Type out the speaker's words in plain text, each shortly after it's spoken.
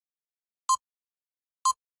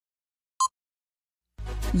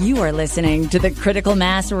You are listening to the Critical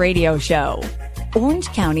Mass Radio Show, Orange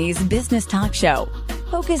County's business talk show,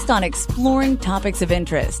 focused on exploring topics of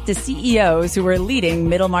interest to CEOs who are leading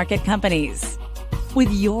middle market companies. With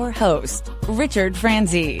your host, Richard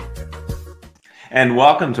Franzi. And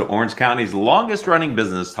welcome to Orange County's longest running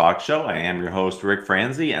business talk show. I am your host, Rick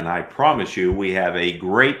Franzi, and I promise you we have a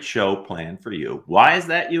great show planned for you. Why is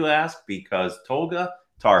that, you ask? Because Tolga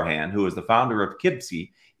Tarhan, who is the founder of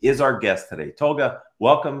Kipsy, is our guest today. Tolga,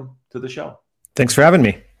 welcome to the show. Thanks for having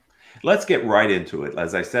me. Let's get right into it.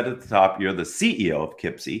 As I said at the top, you're the CEO of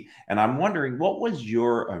Kipsy, and I'm wondering, what was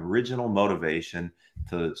your original motivation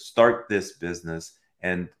to start this business?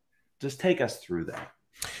 And just take us through that.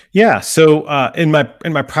 Yeah. So in my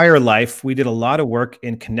prior life, we did a lot of work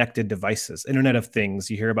in connected devices, Internet of Things.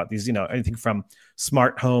 You hear about these, anything from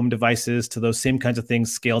smart home devices to those same kinds of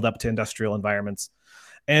things scaled up to industrial environments.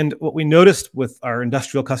 And what we noticed with our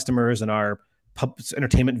industrial customers and our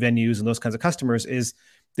entertainment venues and those kinds of customers is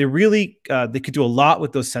they really, they could do a lot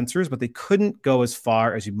with those sensors, but they couldn't go as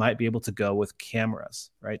far as you might be able to go with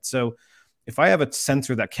cameras, right? So if I have a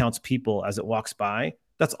sensor that counts people as it walks by,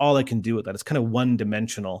 that's all I can do with that. It's kind of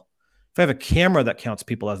one-dimensional. If I have a camera that counts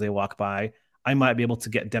people as they walk by, I might be able to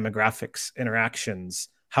get demographics, interactions,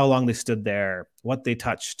 how long they stood there, what they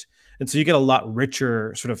touched. And so you get a lot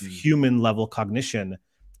richer sort of human level cognition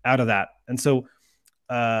out of that. And so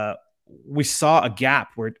we saw a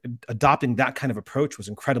gap where adopting that kind of approach was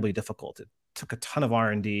incredibly difficult. It took a ton of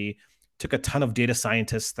R&D, took a ton of data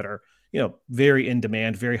scientists that are, very in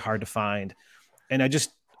demand, very hard to find. And I just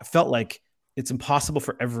felt like it's impossible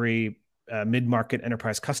for every mid-market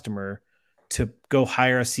enterprise customer to go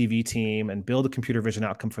hire a CV team and build a computer vision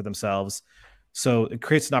outcome for themselves. So it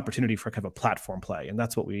creates an opportunity for kind of a platform play, and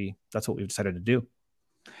that's what we've decided to do.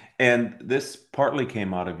 And this partly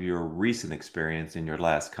came out of your recent experience in your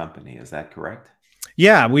last company. Is that correct?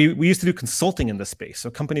 Yeah, we used to do consulting in this space.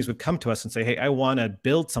 So companies would come to us and say, "Hey, I want to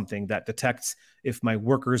build something that detects if my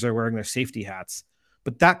workers are wearing their safety hats."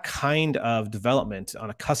 But that kind of development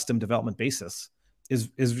on a custom development basis is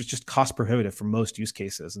just cost prohibitive for most use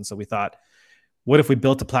cases. And so we thought, what if we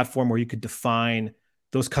built a platform where you could define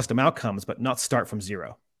those custom outcomes, but not start from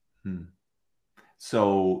zero?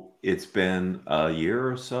 So it's been a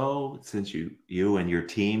year or so since you and your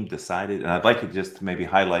team decided, and I'd like to just maybe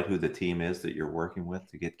highlight who the team is that you're working with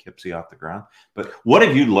to get Kipsy off the ground. But what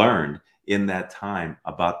have you learned in that time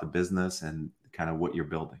about the business and kind of what you're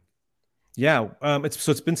building? Yeah,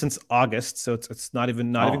 it's been since August, so it's not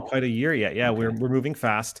even quite a year yet. Yeah, okay. We're moving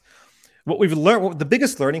fast. What we've learned, the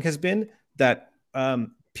biggest learning has been that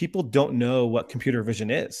people don't know what computer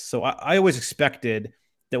vision is. So I always expected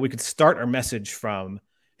that we could start our message from,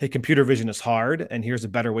 "Hey, computer vision is hard, and here's a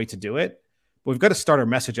better way to do it." But we've got to start our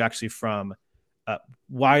message actually from,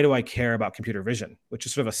 "Why do I care about computer vision?" Which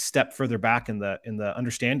is sort of a step further back in the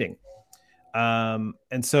understanding.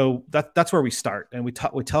 And so that's where we start. And we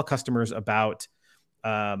tell customers about,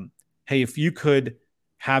 hey, if you could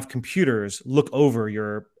have computers look over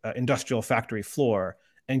your industrial factory floor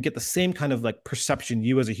and get the same kind of like perception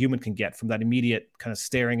you as a human can get from that immediate kind of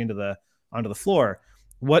staring onto the floor,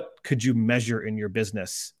 what could you measure in your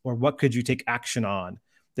business, or what could you take action on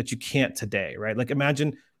that you can't today, right? Like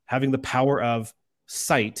imagine having the power of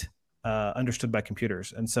sight understood by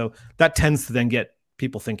computers. And so that tends to then get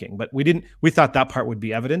people thinking, but we thought that part would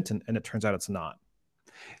be evident, and it turns out it's not.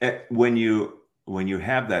 When you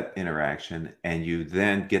have that interaction and you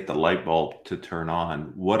then get the light bulb to turn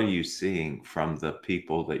on, what are you seeing from the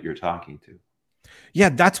people that you're talking to? Yeah,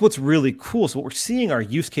 that's what's really cool. So what we're seeing are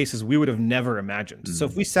use cases we would have never imagined. So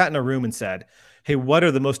if we sat in a room and said, "Hey, what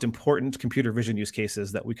are the most important computer vision use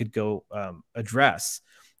cases that we could go address?"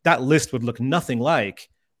 That list would look nothing like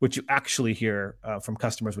what you actually hear from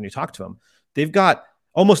customers when you talk to them. They've got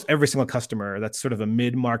almost every single customer that's sort of a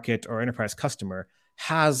mid-market or enterprise customer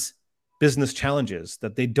has business challenges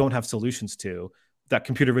that they don't have solutions to that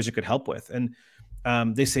computer vision could help with. And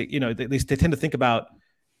they say, they tend to think about,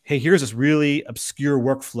 "Hey, here's this really obscure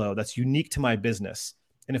workflow that's unique to my business.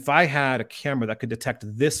 And if I had a camera that could detect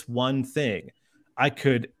this one thing, I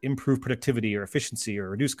could improve productivity or efficiency or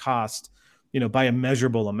reduce cost, by a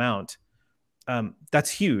measurable amount." That's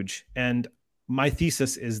huge. And my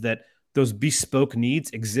thesis is that those bespoke needs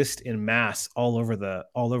exist in mass all over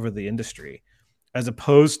the industry, as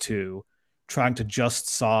opposed to trying to just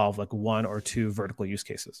solve like one or two vertical use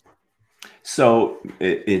cases. So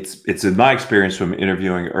it's in my experience from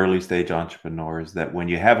interviewing early stage entrepreneurs that when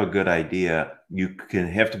you have a good idea, you can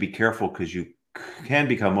have to be careful because you can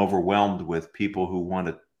become overwhelmed with people who want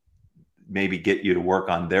to maybe get you to work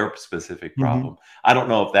on their specific problem. I don't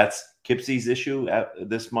know if that's Kipsey's issue at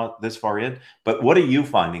this month, this far in, but what are you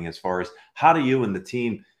finding as far as how do you and the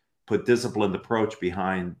team put disciplined approach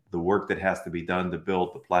behind the work that has to be done to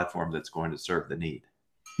build the platform that's going to serve the need?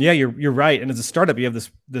 Yeah, you're right. And as a startup, you have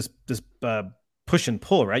this push and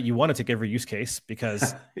pull, right? You want to take every use case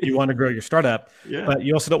because you want to grow your startup, but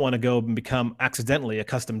you also don't want to go and become accidentally a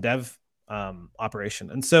custom dev operation.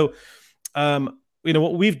 And so,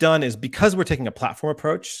 what we've done is, because we're taking a platform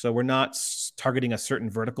approach, so we're not targeting a certain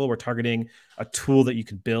vertical, we're targeting a tool that you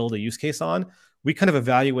can build a use case on. We kind of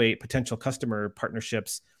evaluate potential customer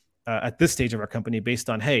partnerships at this stage of our company based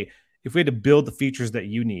on, hey, if we had to build the features that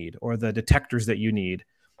you need or the detectors that you need,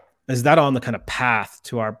 is that on the kind of path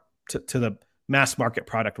to the mass market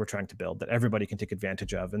product we're trying to build that everybody can take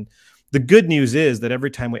advantage of? And the good news is that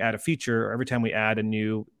every time we add a feature or every time we add a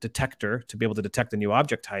new detector to be able to detect a new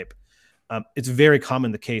object type, it's very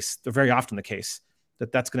often the case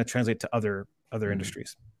that that's going to translate to other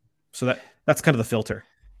industries. So that's kind of the filter.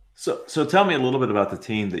 So tell me a little bit about the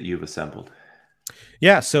team that you've assembled.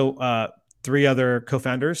 Yeah. So 3 other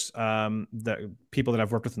co-founders, the people that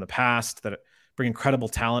I've worked with in the past that bring incredible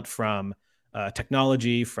talent from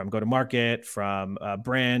technology, from go-to-market, from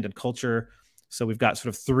brand and culture. So we've got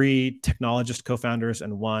sort of 3 technologist co-founders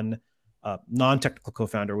and 1 non-technical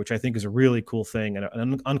co-founder, which I think is a really cool thing and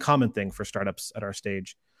an uncommon thing for startups at our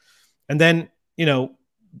stage. And then,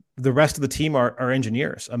 the rest of the team are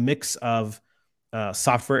engineers, a mix of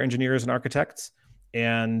software engineers and architects,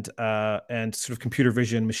 and sort of computer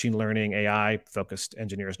vision, machine learning, AI focused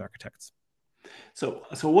engineers and architects. So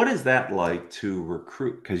what is that like to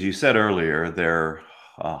recruit? Because you said earlier they're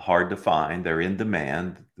hard to find, they're in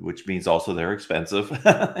demand, which means also they're expensive.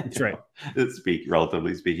 That's right.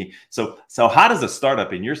 Relatively speaking. So how does a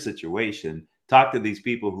startup in your situation talk to these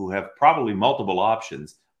people who have probably multiple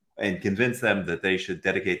options and convince them that they should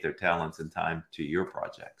dedicate their talents and time to your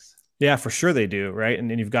projects? Yeah, for sure they do, right? And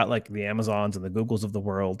then you've got like the Amazons and the Googles of the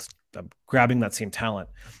world grabbing that same talent.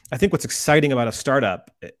 I think what's exciting about a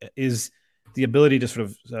startup is the ability to sort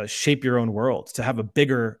of shape your own world, to have a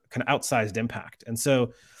bigger kind of outsized impact. And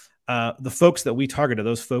so the folks that we target are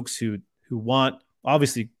those folks who want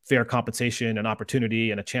obviously fair compensation and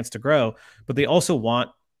opportunity and a chance to grow, but they also want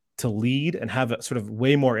to lead and have a sort of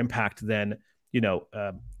way more impact than,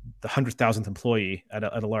 the 100,000th employee at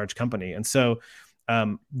a large company. And so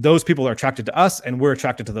those people are attracted to us and we're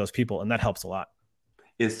attracted to those people. And that helps a lot.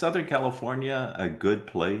 Is Southern California a good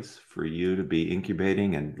place for you to be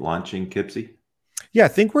incubating and launching Kipsey? Yeah, I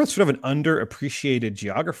think we're sort of an underappreciated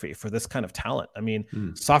geography for this kind of talent. I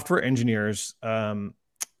mean, software engineers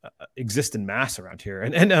exist in mass around here.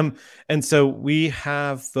 And so we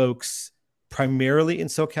have folks primarily in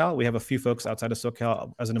SoCal. We have a few folks outside of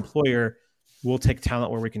SoCal. As an employer, we'll take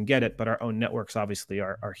talent where we can get it, but our own networks obviously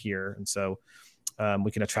are here. And so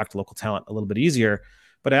we can attract local talent a little bit easier.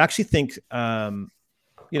 But I actually think,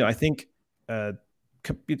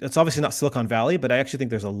 it's obviously not Silicon Valley, but I actually think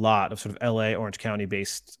there's a lot of sort of LA, Orange County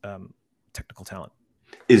based technical talent.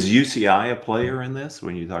 Is UCI a player in this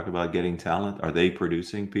when you talk about getting talent? Are they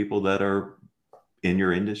producing people that are in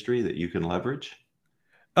your industry that you can leverage?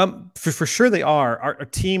 For sure they are. Our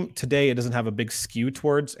team today, it doesn't have a big skew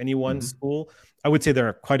towards any one school. I would say there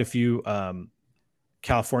are quite a few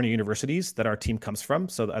California universities that our team comes from.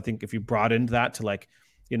 So I think if you broadened that to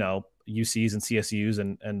UCs and CSUs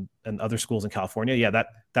and other schools in California,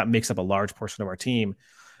 that makes up a large portion of our team.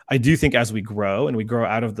 I do think as we grow and we grow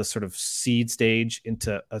out of the sort of seed stage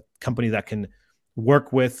into a company that can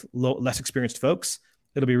work with less experienced folks,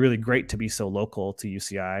 it'll be really great to be so local to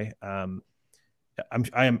UCI.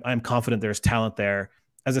 I'm confident there's talent there.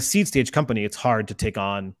 As a seed stage company, it's hard to take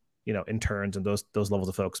on, interns and those levels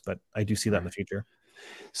of folks, but I do see that in the future.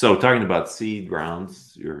 So talking about seed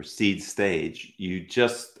rounds, your seed stage, you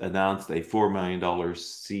just announced a $4 million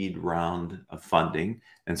seed round of funding.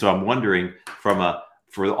 And so I'm wondering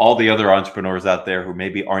for all the other entrepreneurs out there who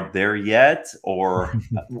maybe aren't there yet, or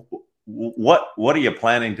what are you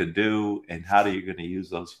planning to do and how are you going to use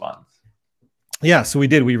those funds? Yeah, so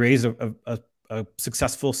we raised a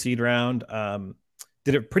successful seed round,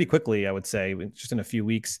 did it pretty quickly, I would say, just in a few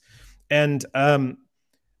weeks. And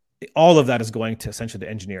all of that is going to essentially the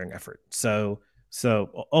engineering effort. So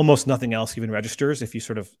almost nothing else even registers if you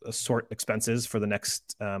sort of sort expenses for the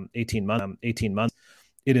next 18 months.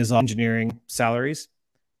 It is all engineering salaries.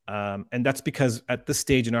 And that's because at this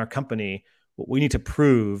stage in our company, what we need to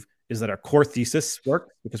prove is that our core thesis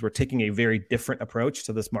works because we're taking a very different approach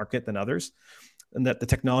to this market than others, and that the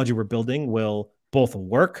technology we're building will both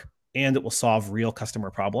work and it will solve real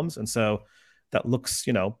customer problems. And so that looks,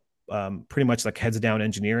 pretty much like heads down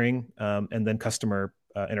engineering, and then customer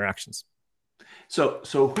interactions. So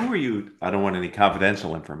who are you? I don't want any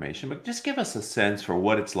confidential information, but just give us a sense for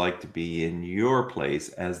what it's like to be in your place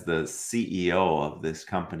as the CEO of this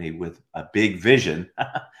company with a big vision,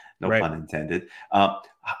 no Right. pun intended.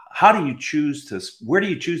 How do you choose where do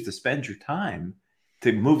you choose to spend your time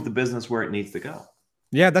to move the business where it needs to go?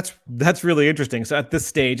 Yeah, that's really interesting. So at this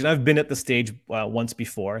stage, and I've been at this stage once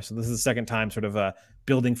before, so this is the second time, sort of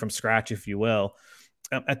building from scratch, if you will.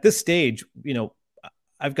 At this stage,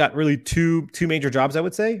 I've got really two major jobs, I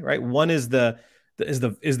would say. Right, one is the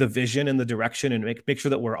vision and the direction, and make sure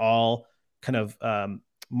that we're all kind of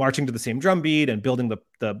marching to the same drumbeat and building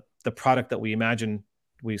the product that we imagine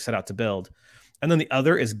we set out to build. And then the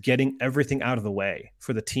other is getting everything out of the way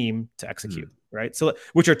for the team to execute. Right. So,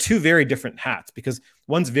 which are two very different hats, because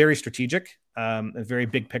one's very strategic, and very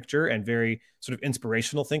big picture and very sort of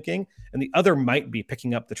inspirational thinking. And the other might be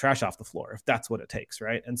picking up the trash off the floor if that's what it takes.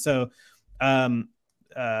 Right. And so I am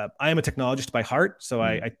a technologist by heart. So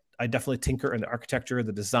I definitely tinker in the architecture,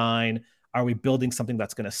 the design. Are we building something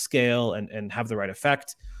that's going to scale and have the right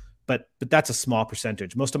effect? But that's a small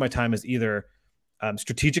percentage. Most of my time is either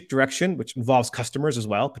strategic direction, which involves customers as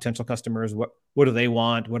well, potential customers. What do they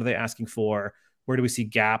want? What are they asking for? Where do we see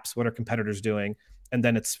gaps? What are competitors doing? And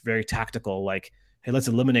then it's very tactical, like, hey, let's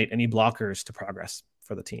eliminate any blockers to progress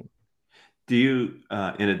for the team. Do you,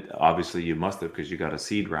 obviously you must have, because you got a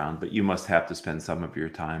seed round, but you must have to spend some of your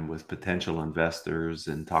time with potential investors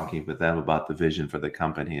and talking with them about the vision for the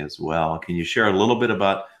company as well. Can you share a little bit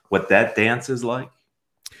about what that dance is like?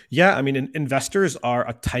 Yeah, I mean, investors are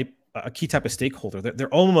a key type of stakeholder. They're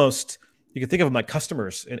almost, you can think of them like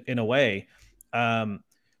customers in a way.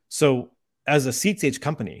 So as a seed stage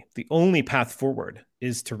company, the only path forward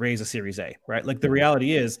is to raise a Series A, right? Like the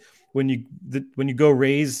reality is when you go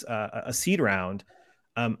raise a seed round,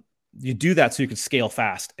 you do that so you can scale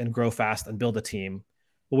fast and grow fast and build a team.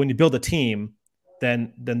 But when you build a team,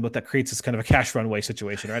 then what that creates is kind of a cash runway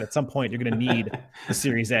situation, right? At some point, you're going to need a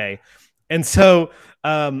Series A. And so,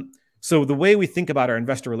 so the way we think about our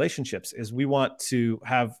investor relationships is we want to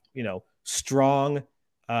have, strong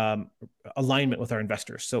alignment with our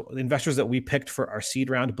investors. So the investors that we picked for our seed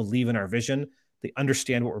round believe in our vision. They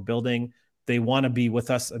understand what we're building. They want to be with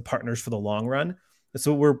us and partners for the long run. And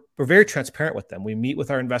so we're very transparent with them. We meet with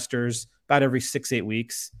our investors about every 6-8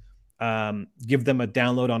 weeks, give them a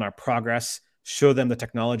download on our progress, show them the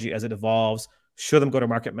technology as it evolves, show them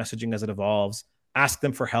go-to-market messaging as it evolves, ask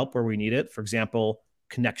them for help where we need it. For example,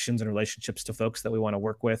 connections and relationships to folks that we want to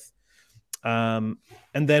work with. And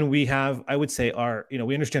then we have, I would say,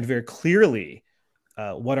 we understand very clearly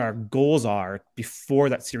what our goals are before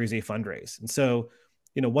that Series A fundraise. And so,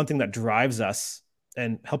 one thing that drives us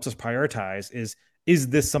and helps us prioritize is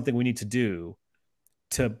this something we need to do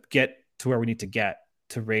to get to where we need to get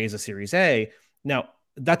to raise a Series A? Now,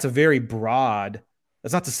 that's a very broad,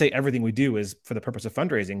 that's not to say everything we do is for the purpose of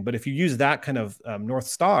fundraising, but if you use that kind of North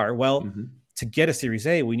Star, well, to get a Series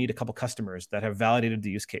A, we need a couple customers that have validated the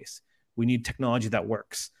use case. We need technology that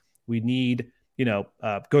works. We need,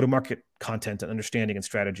 go-to-market content and understanding and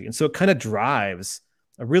strategy. And so it kind of drives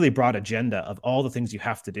a really broad agenda of all the things you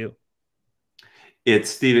have to do. It's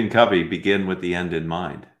Stephen Covey, begin with the end in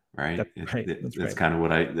mind, right? That's right. That's kind of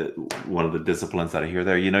one of the disciplines that I hear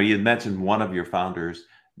there. You mentioned one of your founders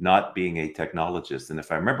not being a technologist. And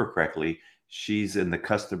if I remember correctly, she's in the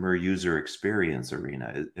customer user experience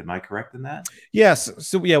arena. Am I correct in that? Yes.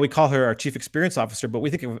 So yeah, we call her our chief experience officer, but we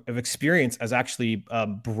think of experience as actually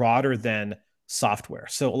broader than software.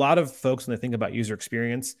 So a lot of folks, when they think about user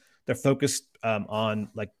experience, they're focused on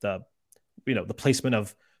like the placement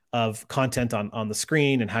of content on the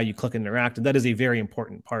screen and how you click and interact. And that is a very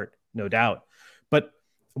important part, no doubt. But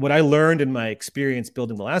what I learned in my experience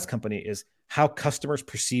building the last company is how customers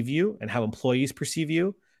perceive you and how employees perceive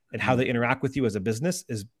you and how they interact with you as a business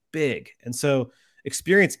is big. And so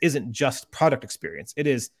experience isn't just product experience. It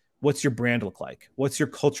is, what's your brand look like? What's your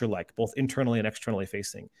culture like, both internally and externally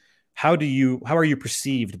facing? How are you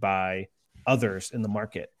perceived by others in the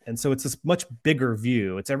market? And so it's this much bigger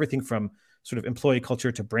view. It's everything from sort of employee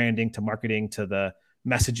culture to branding, to marketing, to the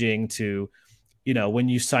messaging, to, when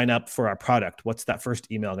you sign up for our product, what's that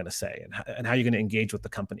first email going to say, and how you're going to engage with the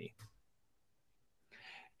company.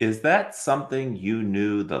 Is that something you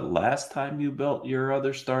knew the last time you built your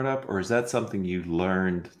other startup, or is that something you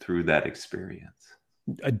learned through that experience?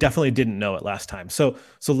 I definitely didn't know it last time. So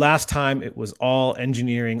last time it was all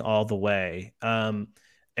engineering all the way.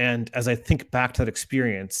 And as I think back to that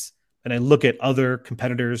experience and I look at other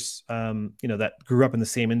competitors, that grew up in the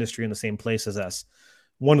same industry in the same place as us,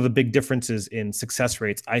 one of the big differences in success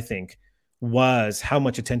rates, I think, was how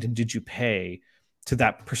much attention did you pay to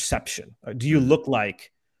that perception? Do you look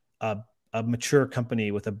like a mature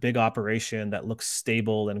company with a big operation that looks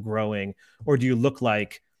stable and growing, or do you look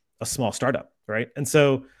like a small startup, right? And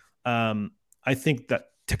so I think that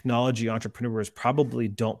technology entrepreneurs probably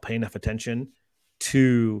don't pay enough attention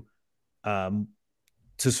to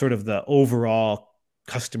sort of the overall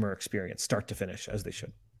customer experience, start to finish, as they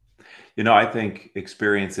should. I think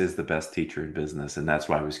experience is the best teacher in business, and that's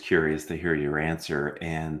why I was curious to hear your answer.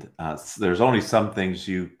 And there's only some things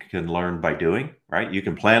you can learn by doing, right? You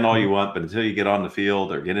can plan all you want, but until you get on the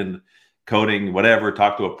field or get in coding, whatever,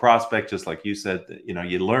 talk to a prospect, just like you said,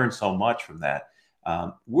 you learn so much from that.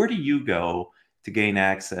 Where do you go to gain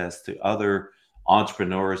access to other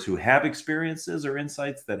entrepreneurs who have experiences or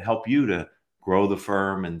insights that help you to grow the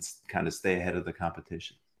firm and kind of stay ahead of the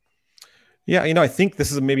competition? Yeah, I think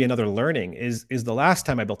this is maybe another learning is the last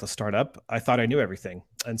time I built a startup, I thought I knew everything.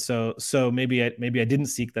 And so maybe I didn't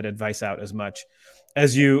seek that advice out as much.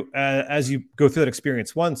 As you go through that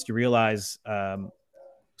experience once, you realize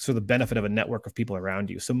so the benefit of a network of people around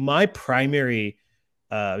you. So my primary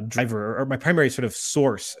driver, or my primary sort of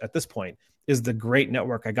source at this point, is the great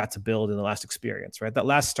network I got to build in the last experience, right? That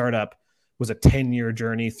last startup was a 10-year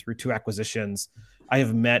journey through 2 acquisitions. I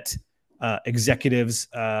have met executives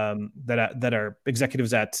that are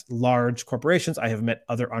executives at large corporations. I have met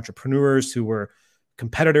other entrepreneurs who were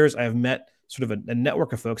competitors. I have met sort of a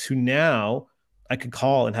network of folks who now I could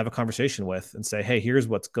call and have a conversation with and say, hey, here's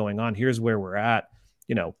what's going on. Here's where we're at.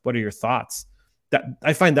 What are your thoughts? That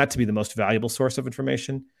I find that to be the most valuable source of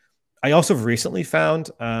information. I also have recently found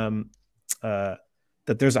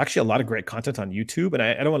that there's actually a lot of great content on YouTube, and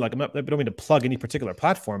I don't mean to plug any particular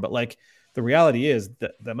platform, but like the reality is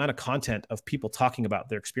that the amount of content of people talking about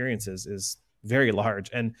their experiences is very large,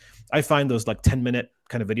 and I find those like 10-minute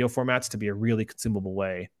kind of video formats to be a really consumable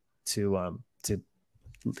way to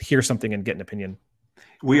hear something and get an opinion.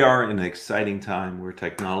 We are in an exciting time where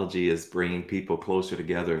technology is bringing people closer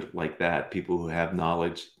together like that. People who have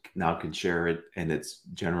knowledge now can share it, and it's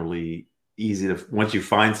generally easy to, once you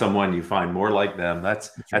find someone, you find more like them.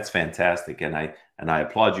 That's fantastic. And I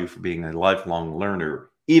applaud you for being a lifelong learner,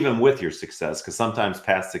 even with your success, because sometimes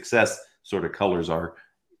past success sort of colors our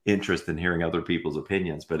interest in hearing other people's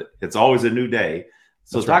opinions, but it's always a new day.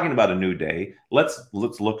 So that's talking about a new day, let's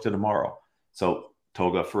look to tomorrow. So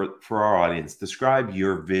Tolga, for our audience, describe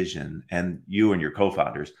your vision, and you and your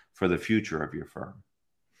co-founders, for the future of your firm.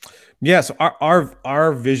 Yeah, so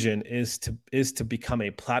our vision is to become a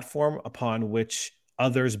platform upon which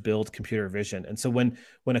others build computer vision. And so when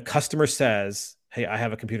a customer says, hey, I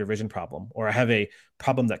have a computer vision problem, or I have a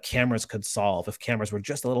problem that cameras could solve if cameras were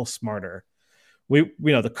just a little smarter, we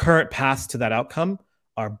the current paths to that outcome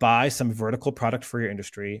are buy some vertical product for your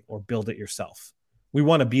industry or build it yourself. We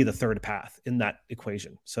want to be the third path in that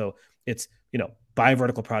equation. So it's, buy a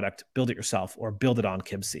vertical product, build it yourself, or build it on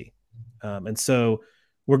Kibsi. And so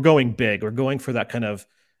we're going big. We're going for that kind of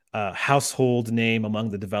household name among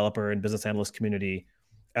the developer and business analyst community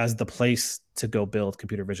as the place to go build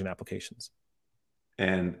computer vision applications.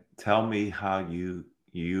 And tell me how you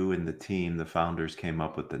and the team, the founders, came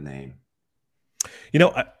up with the name.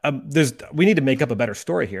 We need to make up a better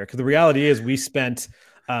story here, because the reality is we spent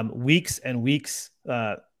weeks and weeks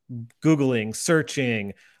Googling,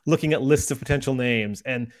 searching, looking at lists of potential names,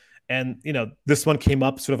 and this one came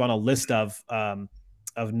up sort of on a list of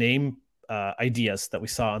name ideas that we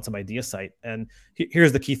saw on some idea site. And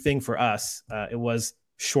here's the key thing for us: it was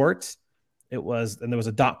short, and there was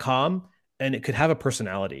a .com, and it could have a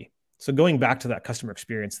personality. So going back to that customer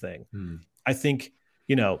experience thing, I think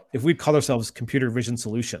if we call ourselves Computer Vision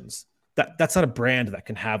Solutions, that's not a brand that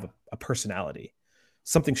can have a personality.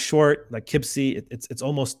 Something short like Kibsi, it's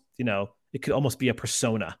almost, it could almost be a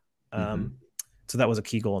persona. So that was a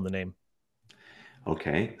key goal in the name.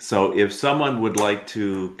 Okay. So if someone would like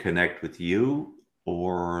to connect with you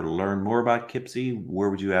or learn more about Kibsi, where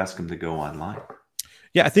would you ask them to go online?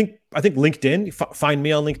 Yeah, I think LinkedIn. Find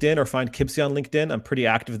me on LinkedIn or find Kibsi on LinkedIn. I'm pretty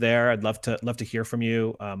active there. I'd love to hear from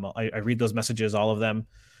you. I read those messages, all of them.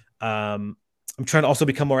 I'm trying to also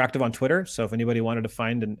become more active on Twitter. So if anybody wanted to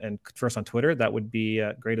find and converse on Twitter, that would be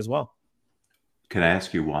great as well. Can I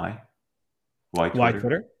ask you why? Why Twitter? Why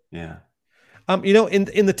Twitter? Yeah.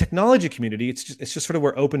 In the technology community, it's just sort of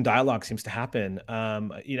where open dialogue seems to happen.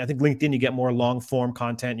 I think LinkedIn, you get more long form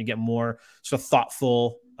content, you get more sort of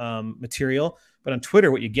thoughtful material. But on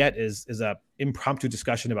Twitter, what you get is a impromptu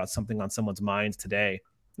discussion about something on someone's mind today.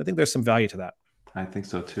 I think there's some value to that. I think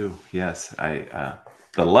so too. Yes,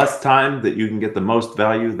 the less time that you can get the most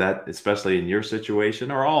value, that especially in your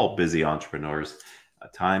situation, or all busy entrepreneurs,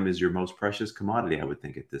 time is your most precious commodity, I would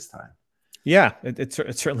think, at this time. Yeah, it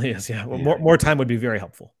certainly is. Yeah. Well, more time would be very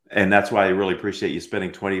helpful. And that's why I really appreciate you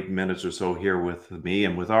spending 20 minutes or so here with me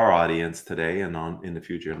and with our audience today and on in the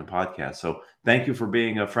future in the podcast. So thank you for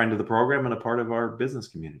being a friend of the program and a part of our business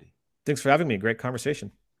community. Thanks for having me. Great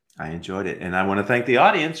conversation. I enjoyed it. And I want to thank the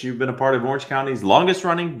audience. You've been a part of Orange County's longest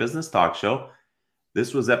running business talk show.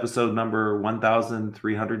 This was episode number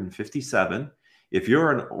 1357. If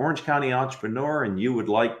you're an Orange County entrepreneur and you would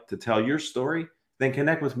like to tell your story, then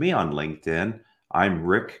connect with me on LinkedIn. I'm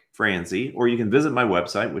Rick Franzi, or you can visit my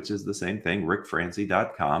website, which is the same thing,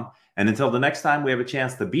 rickfranzi.com. And until the next time we have a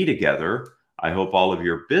chance to be together, I hope all of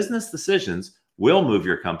your business decisions will move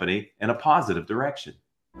your company in a positive direction.